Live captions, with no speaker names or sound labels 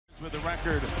With a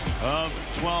record of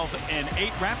 12-8,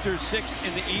 Raptors 6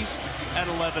 in the East at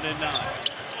 11-9.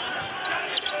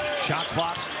 Shot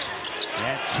clock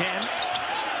at 10.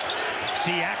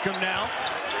 Siakam now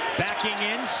backing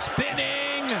in,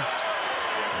 spinning,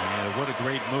 and what a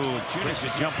great move.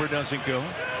 His jumper doesn't go.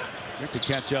 Good to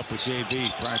catch up with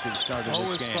JV prior to the start of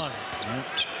this game. Fun. Yep.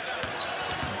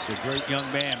 It's a great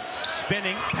young man.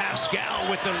 Spinning, Pascal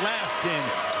with the left, and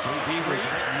JV was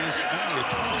only a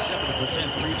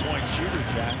 27% three-point shooter,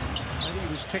 Jack. I think he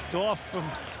was ticked off from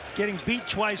getting beat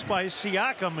twice by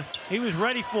Siakam. He was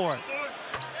ready for it.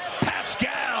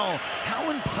 Pascal, how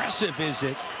impressive is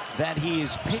it that he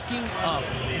is picking up?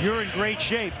 You're in great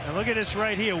shape. And look at this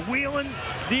right here. Wheeling,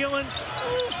 dealing,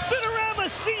 spin-a-rama,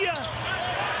 see ya.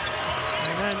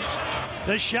 And then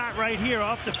the shot right here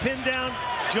off the pin down.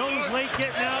 Jones late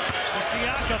getting out. And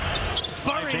Siakam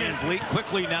burying Van Vliet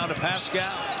quickly now to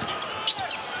Pascal.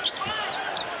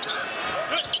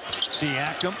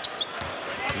 Siakam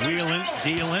wheeling,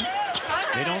 dealing.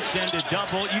 They don't send a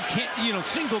double. You can't,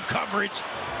 single coverage.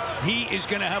 He is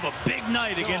going to have a big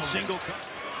night against single coverage.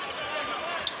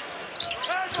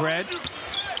 Fred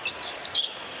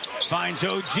finds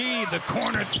OG, the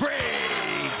corner three.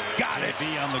 Got it.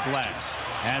 Be on the glass.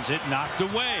 Has it knocked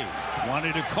away.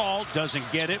 Wanted a call, doesn't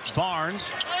get it.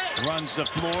 Barnes runs the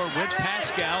floor with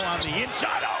Pascal on the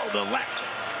inside. Oh, the left.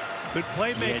 Good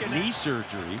playmaking. He had knee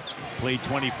surgery. Played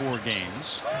 24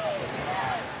 games.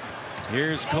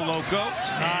 Here's Koloko.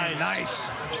 Nice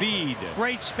feed.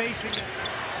 Great spacing.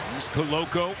 Here's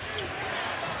Koloko.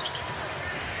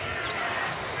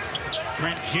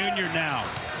 Trent Jr. now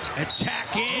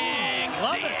attacking.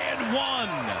 And one.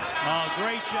 Oh,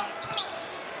 great job.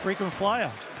 Frequent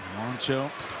flyer. Moncho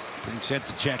being set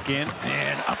to check in.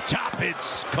 And up top,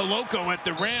 it's Koloko at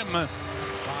the rim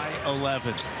by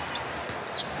 11.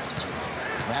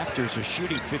 Raptors are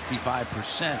shooting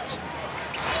 55%.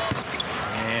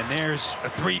 And there's a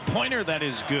three-pointer that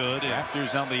is good.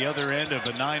 Raptors on the other end of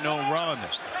a 9-0 run.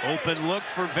 Open look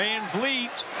for Van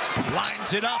Vliet.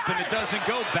 Lines it up, and it doesn't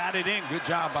go. Batted in. Good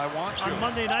job by Wancho. On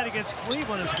Monday night against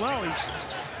Cleveland as well. He's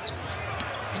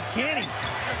uncanny.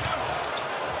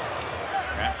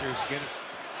 Raptors get us.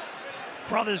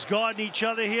 Brothers guarding each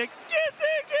other here. Get the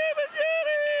game out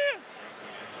here.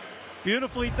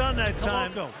 Beautifully done that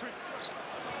time.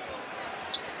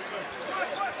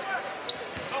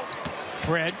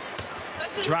 Fred,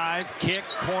 drive, kick,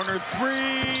 corner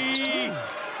three.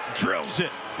 Drills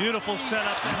it. Beautiful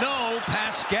setup. No,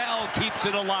 Pascal keeps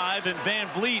it alive, and Van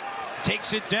Vliet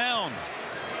takes it down.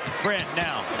 Fred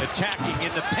now attacking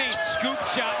in the paint. Scoop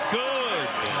shot, good.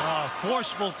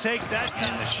 Forceful take that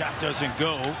time. And the shot doesn't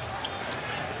go.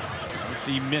 If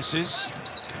he misses.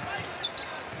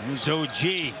 Here's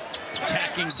OG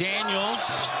attacking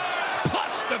Daniels.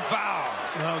 Plus the foul.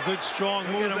 Oh, good strong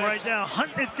move. Get him right now.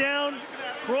 Hunting it down.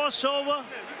 Crossover.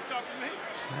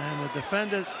 And the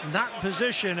defender not in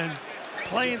position and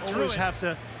playing through. Have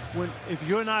to, if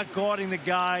you're not guarding the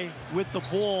guy with the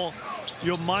ball,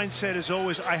 your mindset is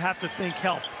always, I have to think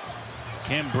help.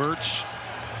 Kem Birch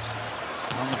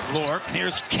on the floor.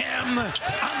 Here's Kem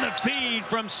on the feed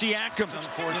from Siakam.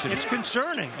 It's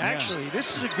concerning, actually. Yeah.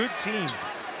 This is a good team.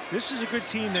 This is a good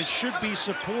team that should be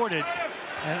supported.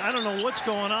 And I don't know what's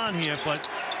going on here, but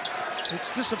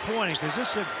it's disappointing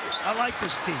because I like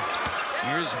this team.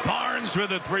 Here's Barnes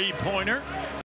with a three-pointer.